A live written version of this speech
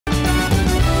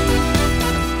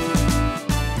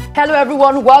Hello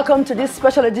everyone, welcome to this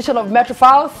special edition of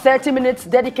Metrofile, 30 minutes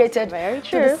dedicated to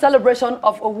the celebration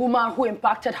of a woman who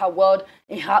impacted her world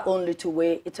in her own little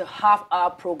way. It's a half-hour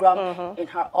program in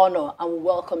her honor, and we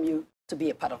welcome you to be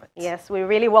a part of it. Yes, we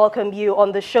really welcome you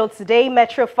on the show today.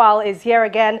 Metrofile is here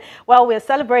again. Well, we're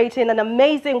celebrating an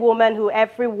amazing woman who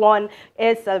everyone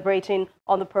is celebrating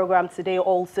on the program today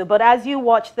also. But as you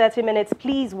watch 30 minutes,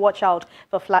 please watch out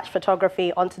for flash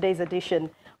photography on today's edition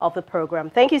of the program.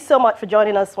 Thank you so much for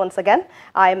joining us once again.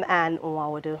 I'm Anne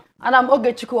Nwawadu. And I'm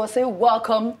Ogechukwu. Say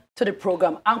welcome to the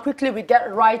program. And quickly we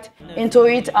get right into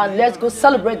it, and let's go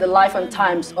celebrate the life and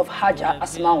times of Hajia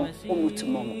Asmau Omutu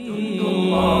Momoh.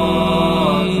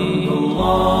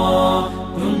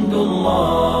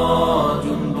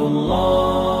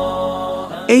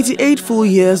 88 full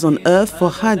years on earth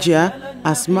for Hajia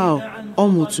Asmau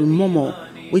Omutu Momoh,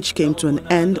 which came to an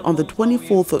end on the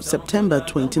 24th of September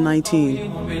 2019.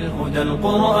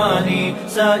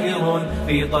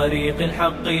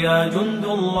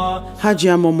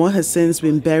 Hajia Momoh has since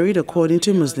been buried according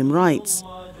to Muslim rites.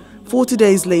 40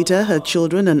 days later, her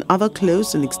children and other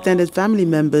close and extended family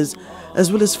members, as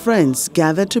well as friends,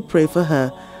 gathered to pray for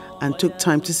her and took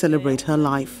time to celebrate her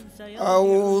life.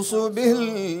 أعوذ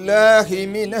بالله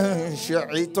من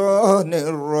الشيطان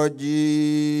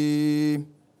الرجيم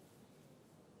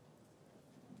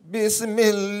بسم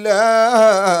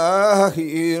الله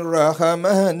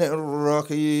الرحمن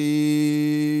الرحيم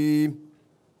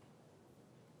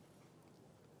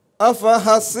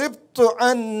أفحسبت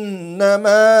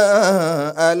أنما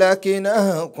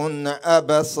أهلكناكم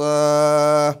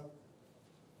عبثا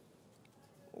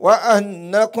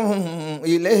وأنكم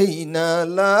إلينا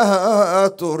لا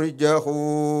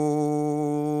ترجعون.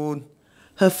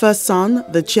 Her first son,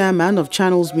 the chairman of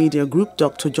Channels Media Group,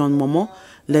 Dr. John Momoh,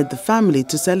 led the family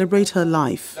to celebrate her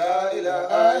life.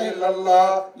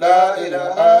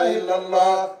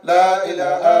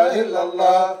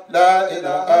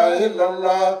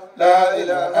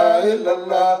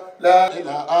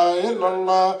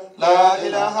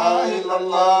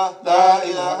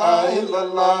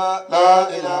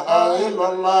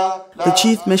 The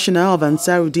chief missioner of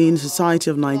Ansaruddin Society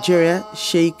of Nigeria,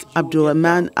 Sheikh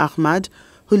Abdulrahman Ahmad,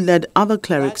 who led other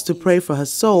clerics to pray for her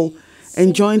soul,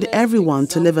 enjoined everyone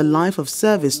to live a life of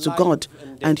service to God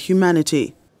and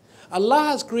humanity. Allah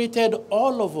has created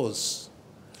all of us,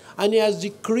 and He has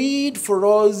decreed for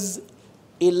us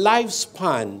a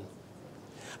lifespan,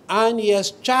 and He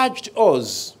has charged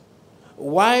us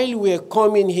while we are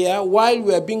coming here, while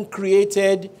we are being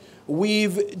created,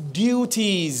 with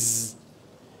duties.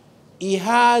 He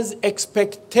has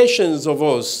expectations of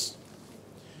us.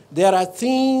 There are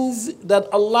things that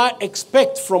Allah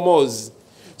expects from us.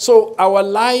 So our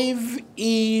life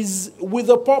is with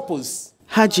a purpose.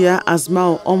 Hajia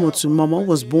Asmau Omutu Momoh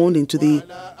was born into the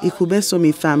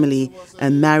Ikubesomi family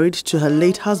and married to her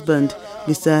late husband,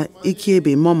 Mr.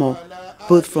 Ikiebe Momoh,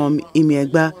 both from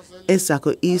Imiegba,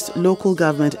 Esako East local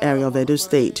government area of Edo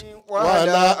State.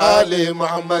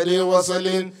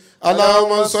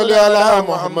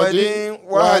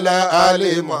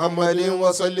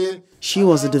 She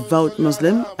was a devout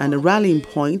Muslim and a rallying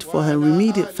point for her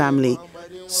immediate family.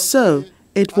 So,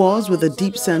 it was with a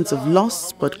deep sense of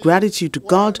loss but gratitude to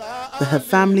God that her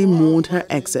family mourned her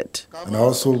exit. And I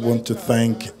also want to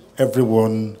thank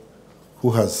everyone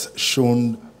who has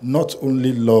shown not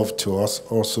only love to us,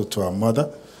 also to our mother,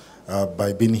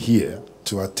 by being here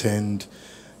to attend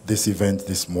this event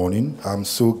this morning. I'm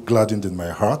so gladdened in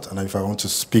my heart, and if I want to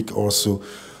speak also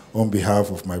on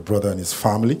behalf of my brother and his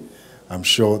family, I'm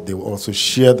sure they will also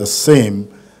share the same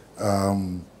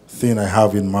thing I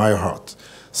have in my heart.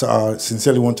 So I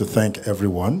sincerely want to thank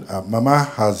everyone. Mama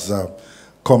has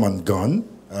come and gone.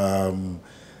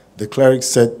 The cleric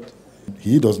said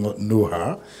he does not know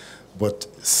her, but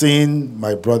seeing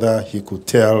my brother, he could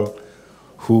tell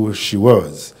who she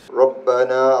was.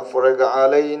 ربنا أفرج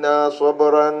علينا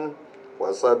صبرا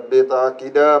وثبت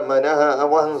أقدامنا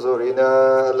وانظرنا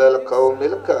على القوم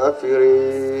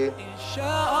الكافرين. إن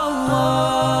شاء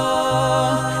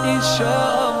الله إن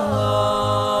شاء الله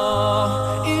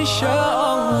إن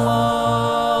شاء الله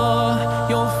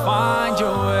you'll find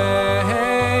your way.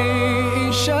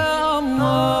 إن شاء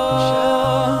الله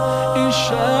إن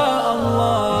شاء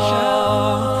الله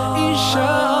إن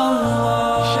شاء الله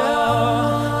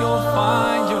you'll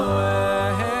find your way.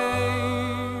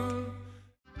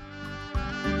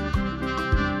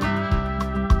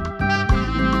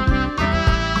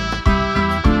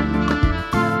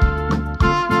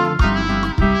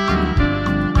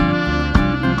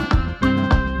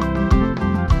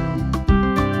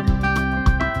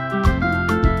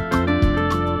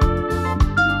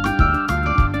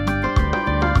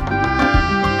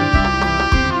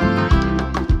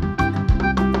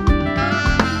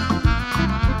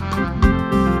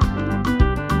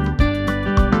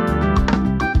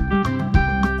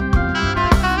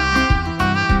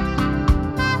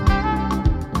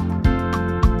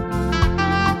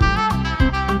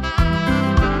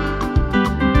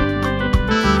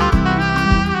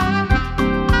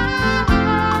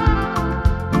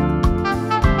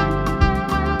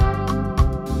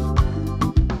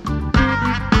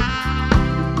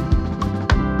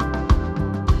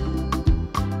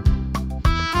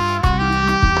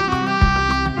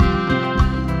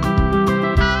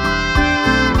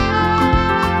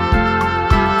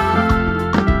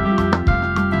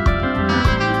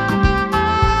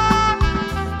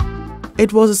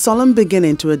 It was a solemn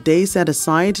beginning to a day set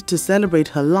aside to celebrate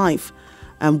her life,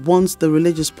 and once the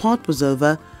religious part was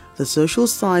over, the social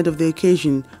side of the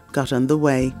occasion got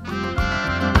underway.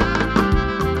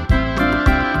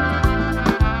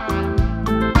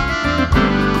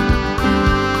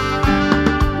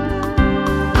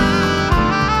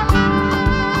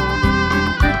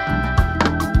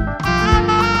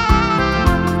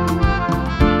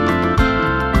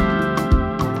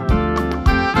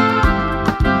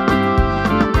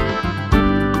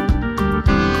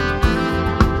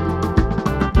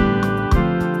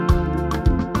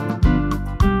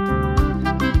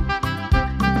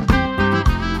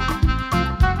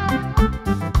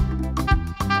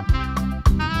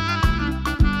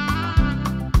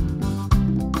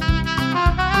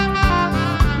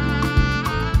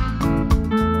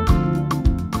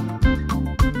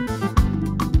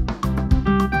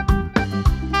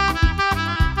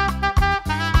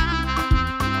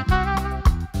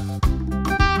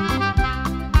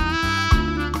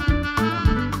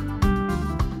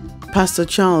 Pastor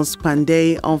Charles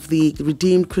Pandey of the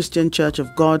Redeemed Christian Church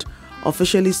of God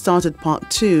officially started part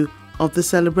 2 of the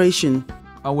celebration.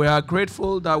 And we are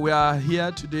grateful that we are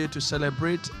here today to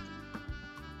celebrate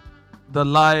the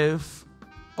life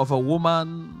of a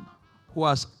woman who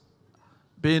has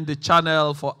been the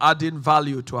channel for adding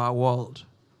value to our world.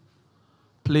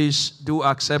 Please do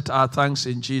accept our thanks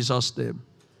in Jesus' name.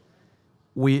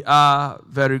 We are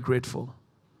very grateful.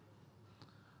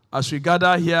 As we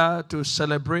gather here to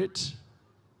celebrate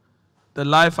the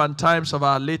life and times of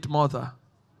our late mother,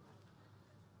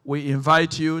 we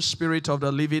invite you, Spirit of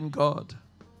the living God,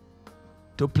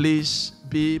 to please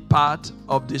be part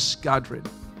of this gathering.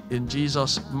 In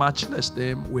Jesus' matchless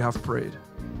name we have prayed.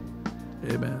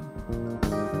 Amen.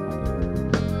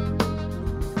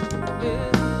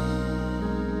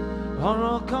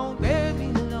 Ọ̀rọ̀ kan gbé mi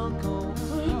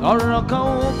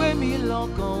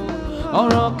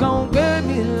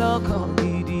lọ́kàn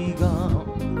gidi gan.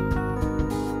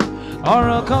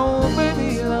 Ọ̀rọ̀ kan gbé mi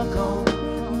lọ́kàn.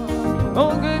 Ó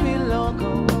gbé mi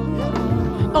lọ́kàn.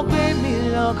 Ó gbé mi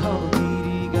lọ́kàn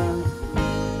gidi gan.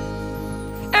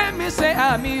 Èmi ṣe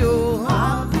àmì o.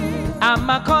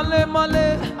 Àmà kọ́lé mọ́lé.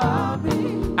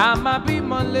 Àmà bí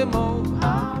mọ́lé mọ́.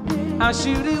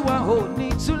 Àṣírí wa ò ní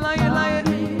tú láyéláyé.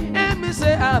 Èmi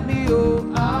ṣe àmì o.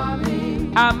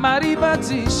 Àmà rí bá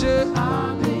ti ṣe.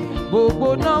 Gbogbo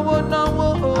náwó náwó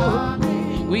o,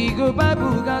 we go buy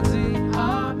Bugatti.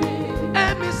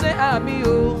 Èmi ṣe àmì o,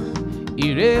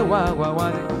 ire wá wá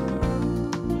wálé,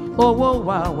 owó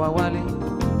wá wá wálé,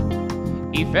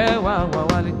 ìfẹ́ wá wá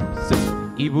wálé,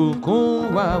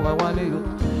 ìbùkún wá wá wálé o.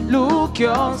 Look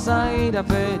your side,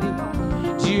 Afeni,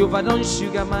 Jehovah don't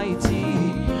sugar my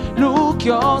tea. Look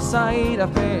your side,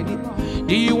 Afeni,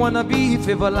 do you wanna be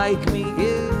favor like me?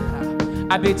 Yeah.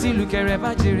 I bet you look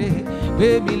ever jere.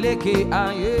 Baby leke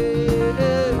aye,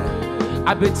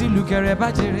 I bet you look at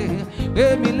Rebajere.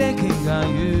 Baby leke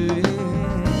aye.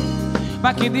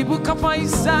 Back in the book of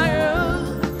Isaiah,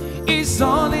 it's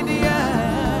all in the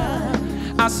air.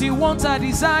 As you want a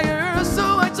desire,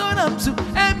 so I turn up to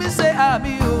me say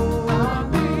Ami o,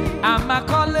 Ama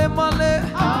kole mole,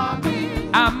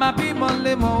 Ama bi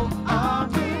mole mo,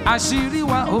 Ashiri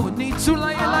wa o ni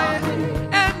tulaye laye.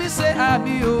 Me say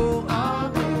Ami o.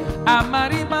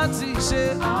 Amari mati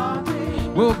she,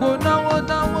 gbogbo náwó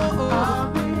náwó,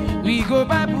 we go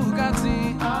buy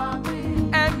Bugatti.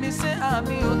 And me say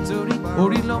àmì òtórí,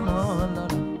 orí lọ́mọ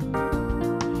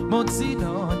lọ́dọ̀, mo ti ná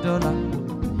dọ́là.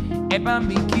 Ẹ bá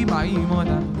mi kí my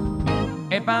mother,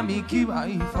 ẹ bá mi kí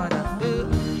my father.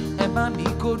 Ẹ bá mi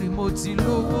kórè mo ti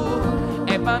lówó,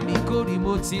 ẹ bá mi kórè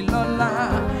mo ti lọ́lá,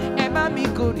 ẹ bá mi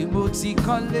kórè mo ti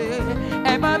kọ́lé,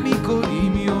 ẹ bá mi kórè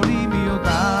mi orí mi ò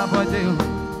gbà bọ́dé o.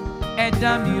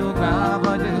 Ẹ̀dá mi ò gbà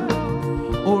bọ́dé,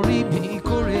 orí mi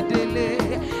kórè délé,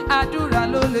 àdúrà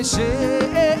ló lè ṣe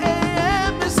é,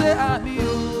 mi ṣe àmì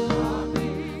o.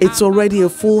 It's already a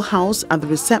full house at the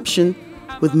reception,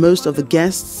 with most of the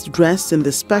guests dressed in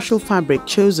the special fabric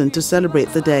chosen to celebrate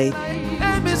the day.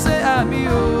 Mi ṣe àmì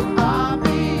o,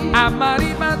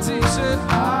 àmàrí má ti ṣe,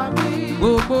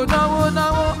 gbogbo náwó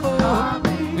náwó o,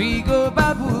 we go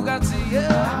buy Bugatti,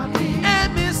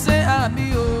 mi ṣe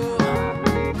àmì o.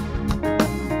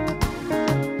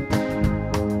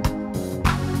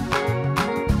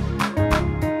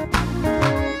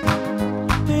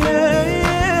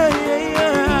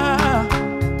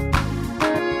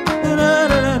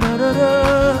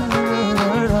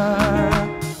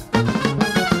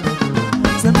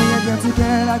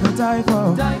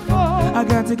 I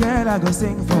got a girl I go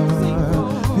sing for.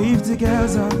 50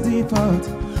 girls on default,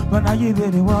 but now you be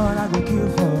the one I go kill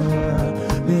for.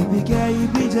 Baby girl, you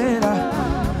be jailer.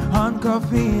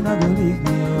 Handcuff me, not gonna leave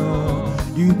me, oh.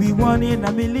 You be 1 in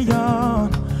a million.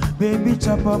 Baby,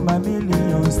 chop up my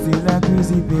million. Still a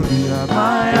crazy, baby.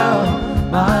 My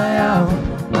out, my out,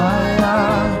 my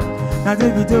out. Now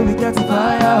take it till we get to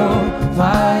fire,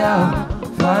 fire,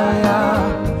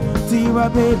 fire. Tiwa,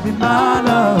 baby, my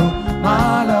love,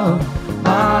 my love,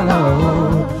 my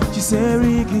love. She say,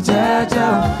 Ricky, Jaja,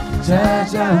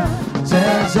 Jaja,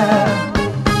 Jaja.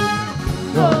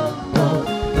 Go, go,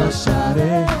 go,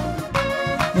 shawty.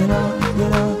 You know,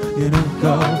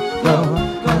 go, go,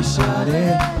 go, shawty.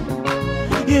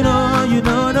 You know,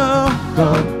 no. Go,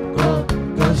 go,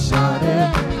 go, shawty.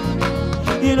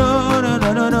 You know, no.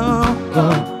 Go,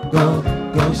 go,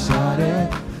 go,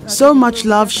 shawty. So much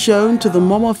love shown to the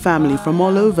Momoh family from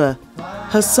all over.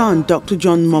 Her son, Dr.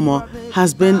 John Momoh,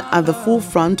 has been at the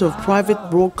forefront of private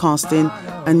broadcasting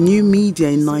and new media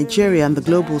in Nigeria and the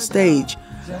global stage.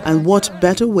 And what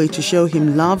better way to show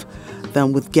him love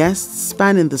than with guests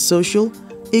spanning the social,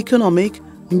 economic,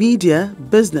 media,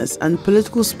 business and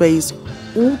political space,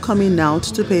 all coming out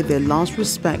to pay their last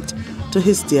respect to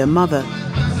his dear mother.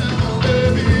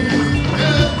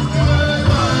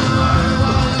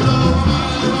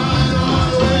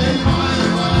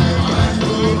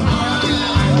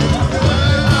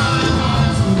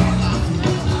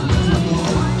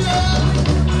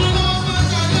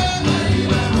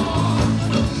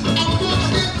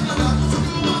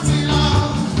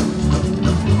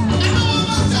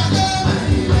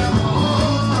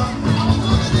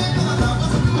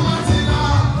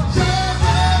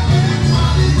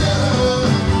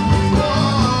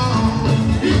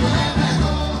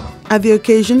 At the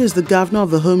occasion is the governor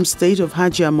of the home state of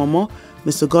Hajia Momoh,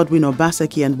 Mr. Godwin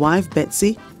Obaseki and wife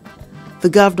Betsy, the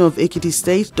governor of Ekiti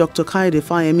State, Dr. Kayode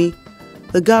Fayemi,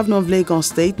 the governor of Lagos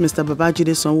State, Mr.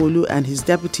 Babajide Sanwo-Olu and his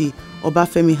deputy,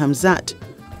 Obafemi Hamzat,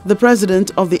 the president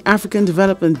of the African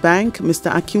Development Bank, Mr.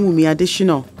 Akinwumi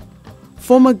Adesina,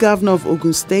 former governor of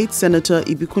Ogun State, Senator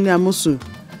Ibikunle Amosu,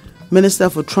 Minister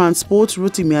for Transport,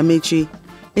 Rotimi Amechi,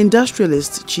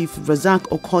 industrialist Chief Razak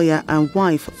Okoya and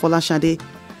wife Folashade,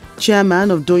 Chairman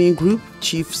of Doyin Group,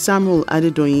 Chief Samuel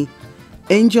Adedoyin,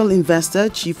 Angel Investor,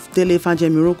 Chief Dele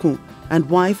Fajemirokun and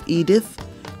wife Edith,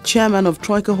 Chairman of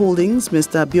Troika Holdings,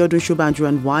 Mr. Biodun Shobanju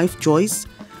and wife Joyce,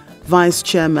 Vice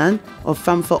Chairman of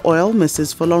Famfa Oil,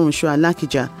 Mrs. Folorunsho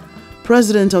Alakija,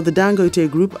 President of the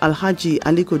Dangote Group, Alhaji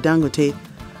Aliko Dangote,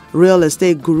 Real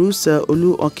Estate Guru Sir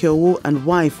Olu Okeowo and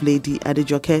wife Lady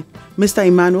Adejoke, Mr.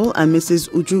 Emmanuel and Mrs.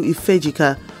 Uju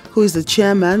Ifejika, who is the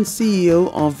chairman,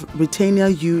 CEO of Britannia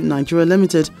U Nigeria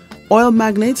Limited, oil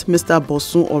magnate Mr.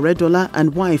 Bosun Oredola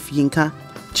and wife Yinka,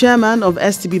 chairman of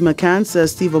STB McCann, Sir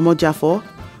Steve Omojafo,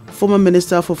 former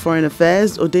Minister for Foreign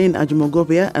Affairs, Odein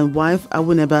Ajumogobia and wife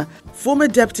Awuneba, former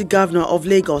Deputy Governor of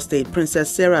Lagos State,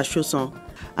 Princess Sarah Shoson,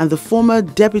 and the former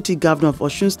Deputy Governor of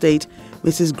Osun State,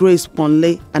 Mrs. Grace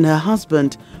Ponle, and her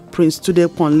husband, Prince Tude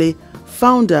Ponle,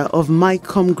 founder of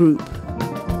MyCom Group.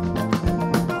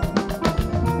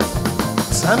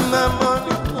 Sama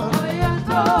money,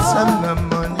 sama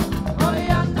money,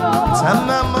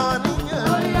 sama money,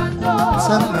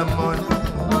 sama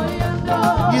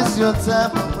money. Use your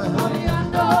time away.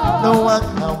 No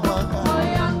waka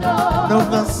waka, no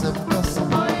gossip gossip.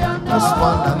 Just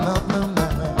one another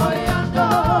man.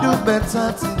 Do better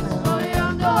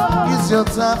today. Use your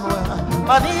time away.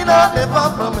 Money not never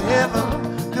from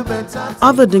heaven. Do better.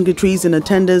 Other dignitaries in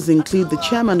attendance include the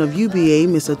chairman of UBA,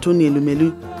 Mr. Tony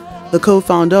Elumelu, the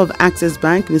co-founder of Access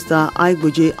Bank, Mr.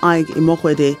 Aigboje Aig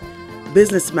Imokwede,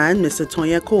 businessman, Mr.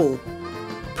 Tonya Cole,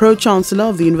 Pro-Chancellor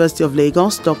of the University of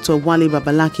Lagos, Dr. Wale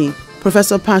Babalaki,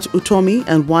 Professor Pat Utomi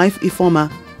and wife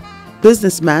Ifoma,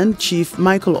 businessman, Chief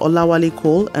Michael Olawale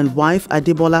Cole and wife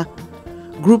Adebola,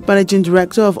 Group Managing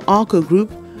Director of Arco Group,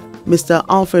 Mr.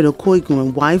 Alfred Okoigun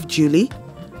and wife Julie,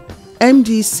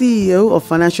 MD CEO of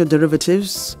Financial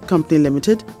Derivatives Company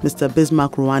Limited, Mr.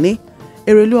 Bismarck Rouane,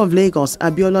 Erelu of Lagos,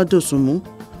 Abiola Dosumu,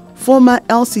 former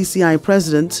LCCI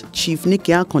President, Chief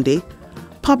Niki Akonde,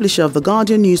 publisher of the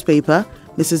Guardian newspaper,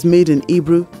 Mrs. Maiden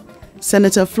Ibru,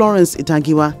 Senator Florence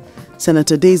Itagiwa,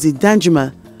 Senator Daisy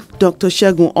Danjuma, Dr.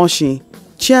 Shegun Oshi,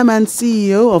 Chairman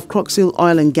CEO of Croxil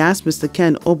Oil and Gas, Mr.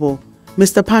 Ken Obo,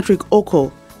 Mr. Patrick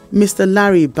Oko, Mr.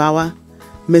 Larry Bawa,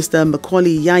 Mr.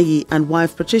 Macaulay Yayi and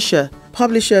wife Patricia,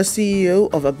 publisher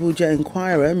CEO of Abuja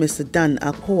Inquirer, Mr. Dan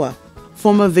Akoa,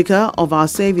 former vicar of Our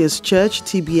Saviour's Church,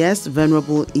 TBS,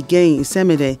 Venerable Igain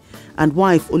Isemede, and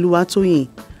wife Oluwatoyin,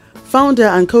 founder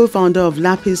and co-founder of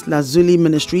Lapis Lazuli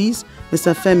Ministries,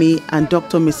 Mr. Femi and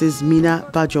Dr. Mrs. Mina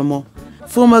Bajomo,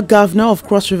 former governor of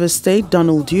Cross River State,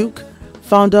 Donald Duke,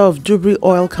 founder of Dubri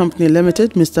Oil Company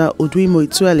Limited, Mr. Oduimo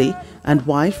Itueli, and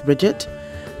wife Bridget,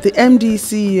 the MD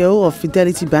CEO of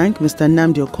Fidelity Bank, Mr.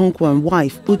 Nnamdi Okonkwo, and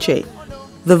wife, Uche,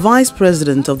 the Vice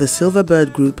President of the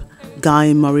Silverbird Group,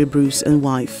 Guy Murray Bruce, and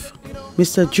wife,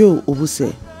 Mr. Joe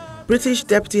Obuse, British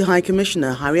Deputy High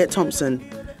Commissioner Harriet Thompson,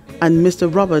 and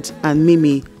Mr. Robert and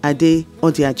Mimi Ade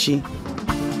Odiachi.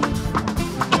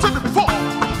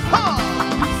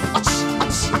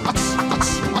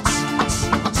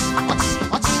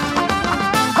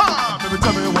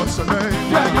 Tell me what's your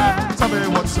name, tell me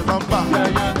what's your number,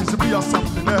 needs to be or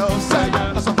something else,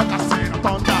 that's what I say,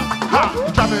 thunder,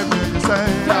 you driving me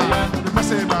insane, you're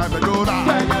messing my medulla,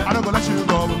 I don't gonna let you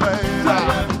go away,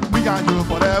 me and you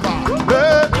forever,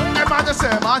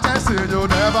 emergency, you'll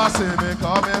never see me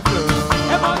coming through,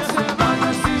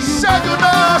 say you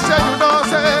know,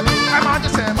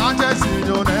 say, emergency,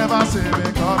 you'll never see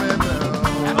me coming through,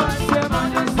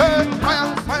 hey,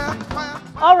 fire.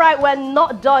 All right, we're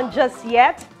not done just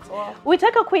yet. We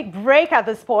take a quick break at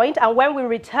this point, and when we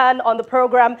return on the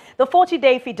program, the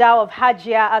 40-day Fidau of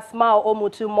Hajia, Asmau,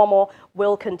 Omutu, Momoh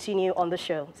will continue on the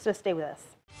show. So stay with us.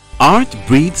 Art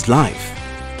breathes life,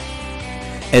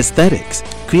 aesthetics,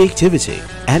 creativity,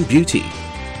 and beauty.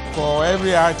 For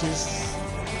every artist,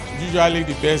 usually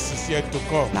the best is yet to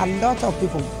come. A lot of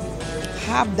people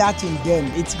have that in them.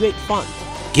 It's great fun.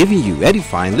 Giving you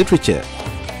edifying literature,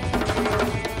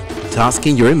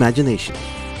 tasking your imagination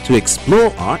to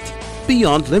explore art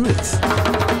beyond limits.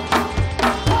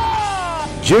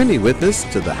 Journey with us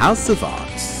to the House of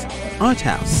Arts. Art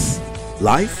House.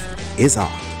 Life is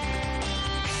art.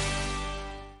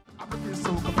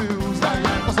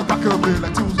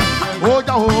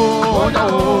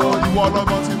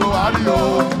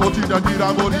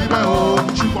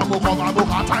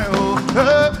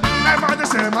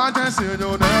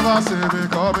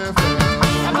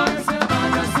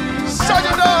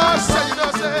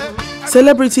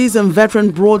 Celebrities and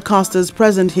veteran broadcasters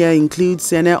present here include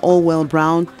Sene Allwell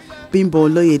Brown, Bimbo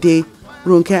Loyede,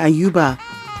 Ronke Ayuba,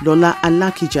 Lola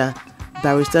Alakija,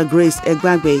 Barrister Grace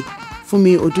Egbagbe,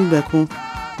 Fumi Odubekun,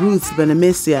 Ruth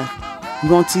Benemesia,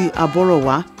 Ronti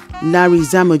Aborowa, Larry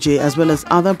Zamoje, as well as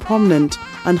other prominent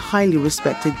and highly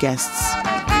respected guests.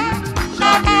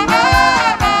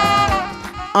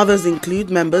 Others include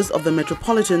members of the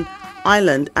Metropolitan,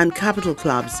 Island and Capital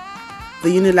Clubs, the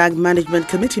Unilag Management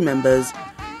Committee members,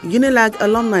 Unilag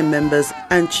alumni members,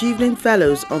 and Chiefling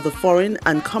Fellows of the Foreign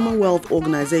and Commonwealth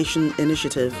Organization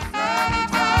Initiative.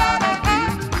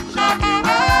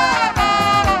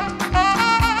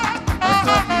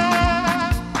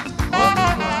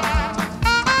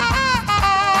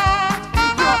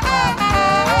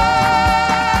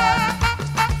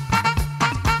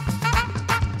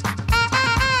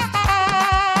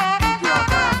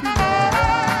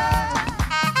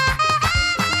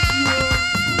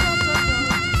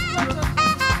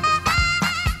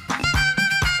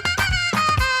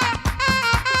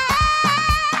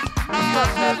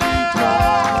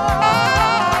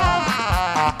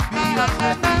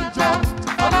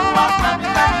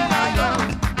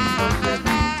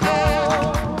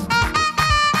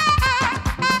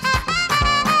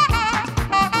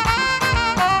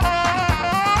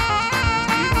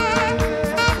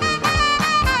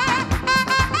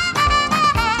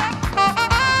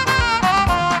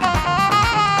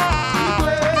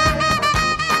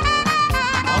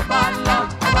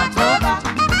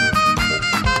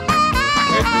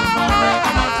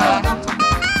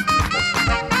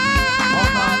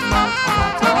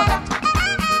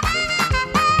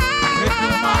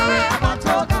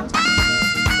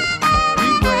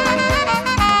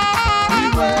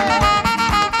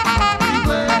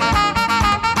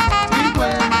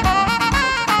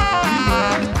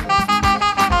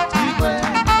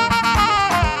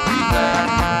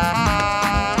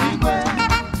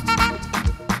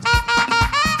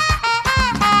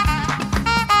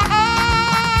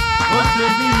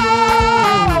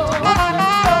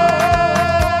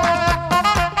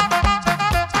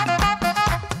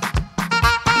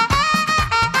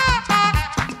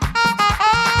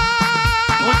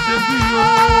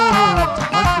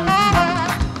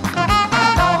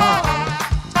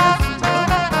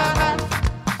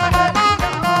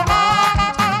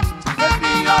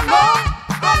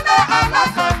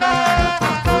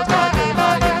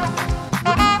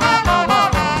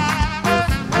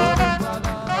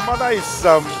 Is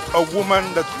a woman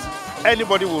that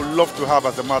anybody would love to have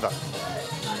as a mother.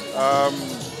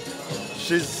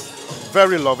 She's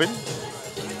very loving.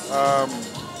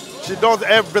 She does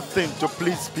everything to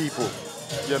please people,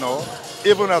 you know,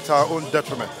 even at her own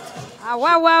detriment.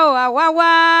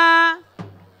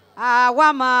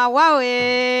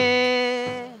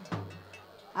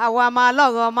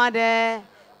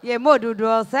 Ye modudu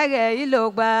osege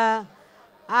ilogba.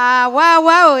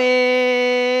 Awa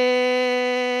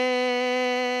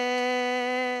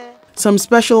Some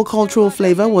special cultural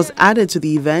flavor was added to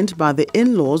the event by the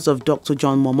in-laws of Dr.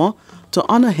 John Momoh to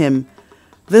honor him.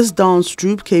 This dance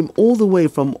troupe came all the way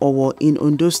from Owo in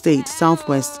Ondo State,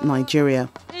 southwest Nigeria.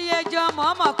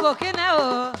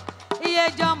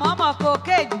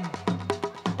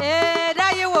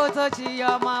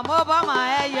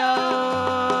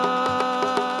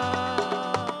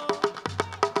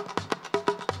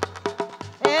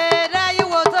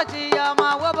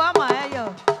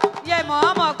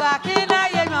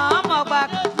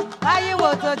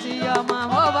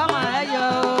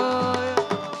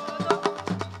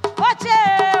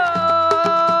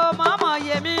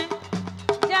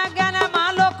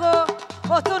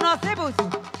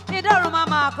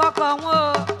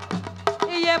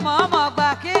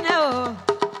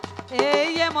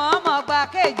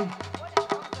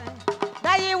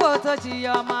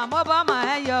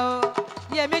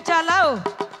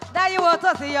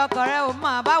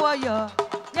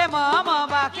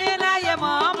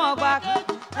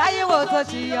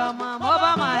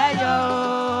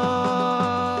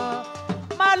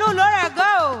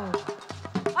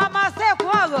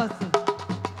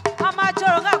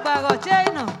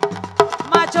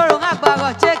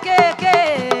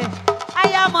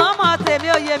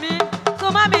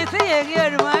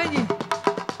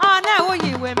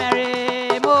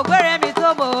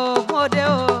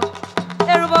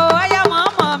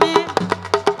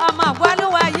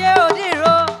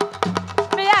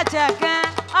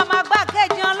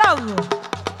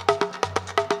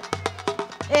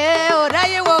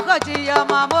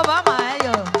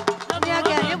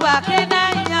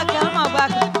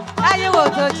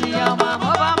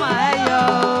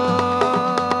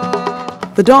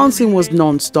 The dancing was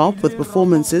non-stop with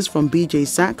performances from BJ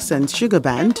Sax and Sugar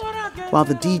Band, while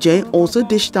the DJ also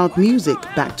dished out music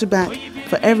back-to-back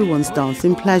for everyone's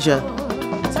dancing pleasure.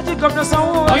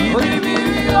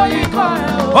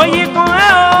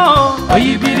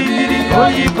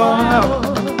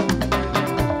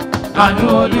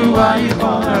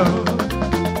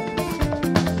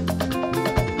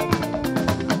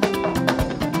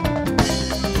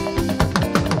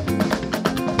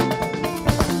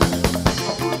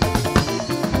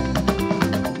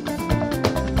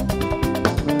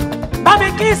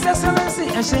 His Excellency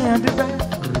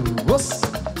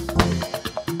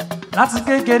láti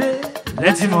kékeré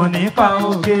lẹ́tí mọ̀ nípa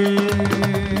oge.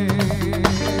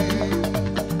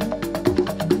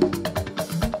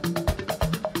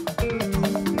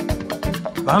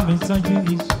 Bá mi tọ́jú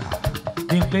ìṣù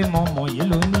bí pé mo mọ̀ yìí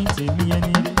ló ní tèmi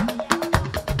ẹni rẹ̀.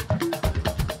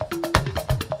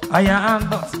 Aya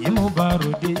Ambos yìí mo bá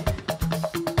ròde.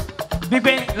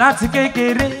 Gbígbé láti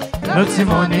kékeré ló ti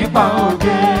mọ̀ nípa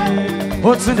oge.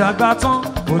 Ó tún dàgbà tán,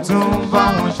 ó tún bá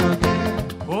wọn ṣoge.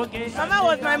 Mama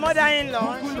was my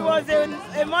mother-in-law. She was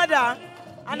a mother,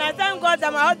 and I thank God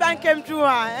that my husband came through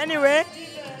her. Anyway,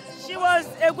 she was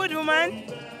a good woman.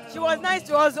 She was nice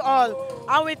to us all,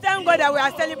 and we thank God that we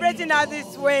are celebrating her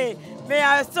this way. May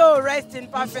her soul rest in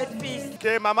perfect peace.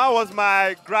 Okay, Mama was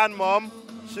my grandmom.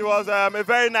 She was a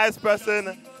very nice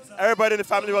person. Everybody in the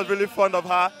family was really fond of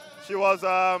her. She was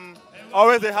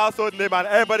always a household name, and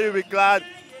everybody will be glad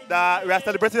that we are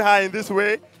celebrating her in this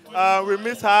way. We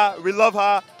miss her, we love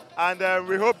her, and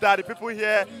we hope that the people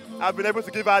here have been able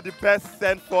to give her the best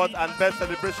send forth and best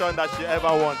celebration that she ever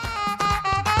wants.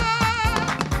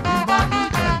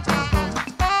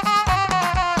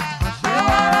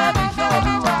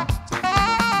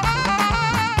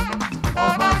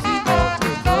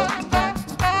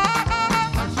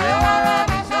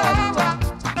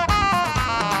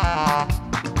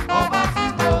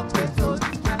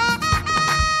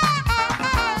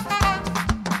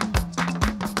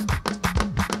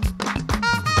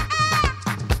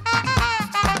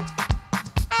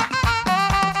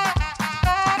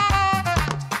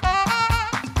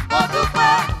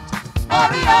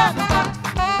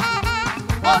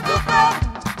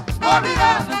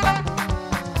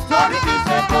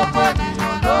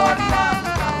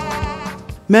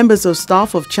 Members of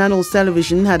staff of Channels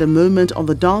Television had a moment on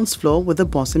the dance floor with the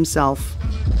boss himself.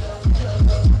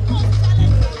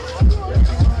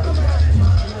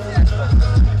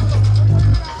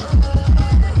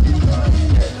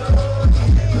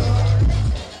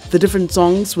 The different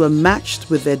songs were matched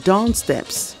with their dance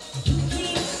steps.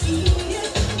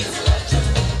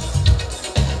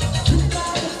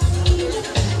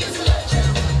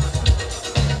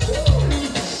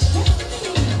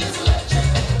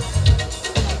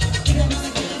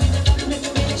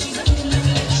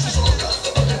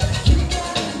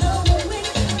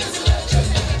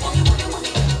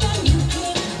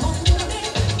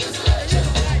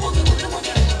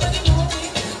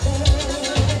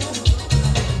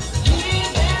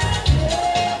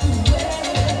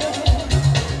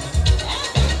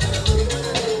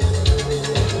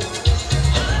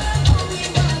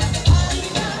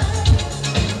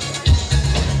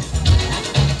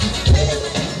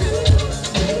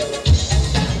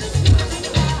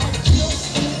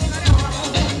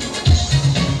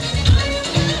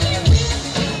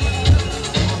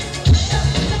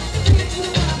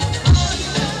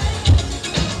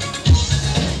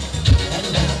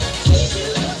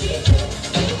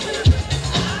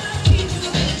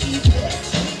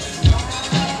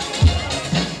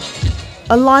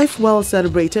 A life well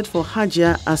celebrated for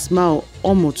Hajia Asmau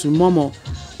Omutu Momoh,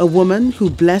 a woman who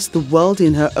blessed the world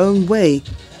in her own way,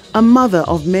 a mother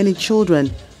of many children,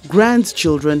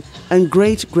 grandchildren and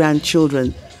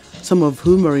great-grandchildren, some of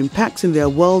whom are impacting their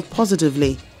world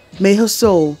positively. May her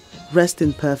soul rest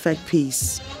in perfect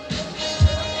peace.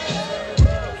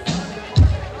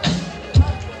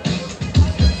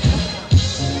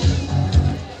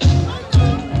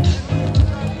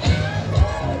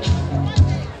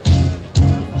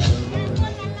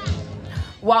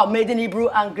 Wow, Made in Hebrew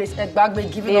and Grace Egbagbe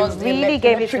giving us the really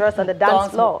gave it to us on the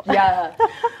dance floor. Yeah.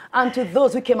 And to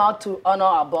those who came out to honor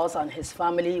our boss and his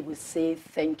family, we say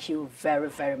thank you very,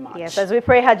 very much. Yes, as we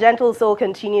pray her gentle soul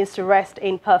continues to rest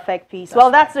in perfect peace. Well,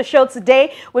 that's the show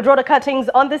today. We draw the cuttings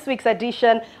on this week's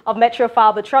edition of Metro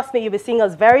File, but trust me, you'll be seeing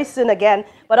us very soon again.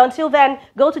 But until then,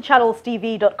 go to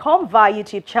channelstv.com via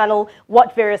YouTube channel,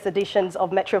 watch various editions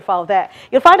of Metro File there.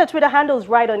 You'll find our Twitter handles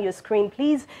right on your screen.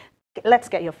 Please, let's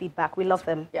get your feedback. We love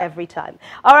them every time.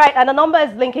 All right, and the number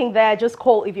is linking there. Just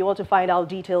call if you want to find out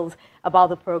details about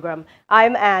the program.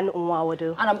 I'm Anne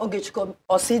Nwawadu. And I'm Ogechukwu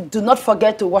Osi. Do not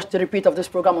forget to watch the repeat of this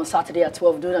program on Saturday at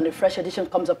 12 noon, and the fresh edition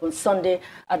comes up on Sunday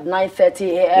at 9:30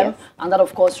 a.m. Yes. And that,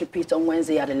 of course, repeats on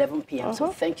Wednesday at 11 p.m.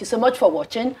 So thank you so much for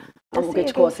watching. I'm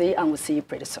Ogechukwu Osi, and we'll see you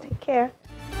pretty soon. Take care.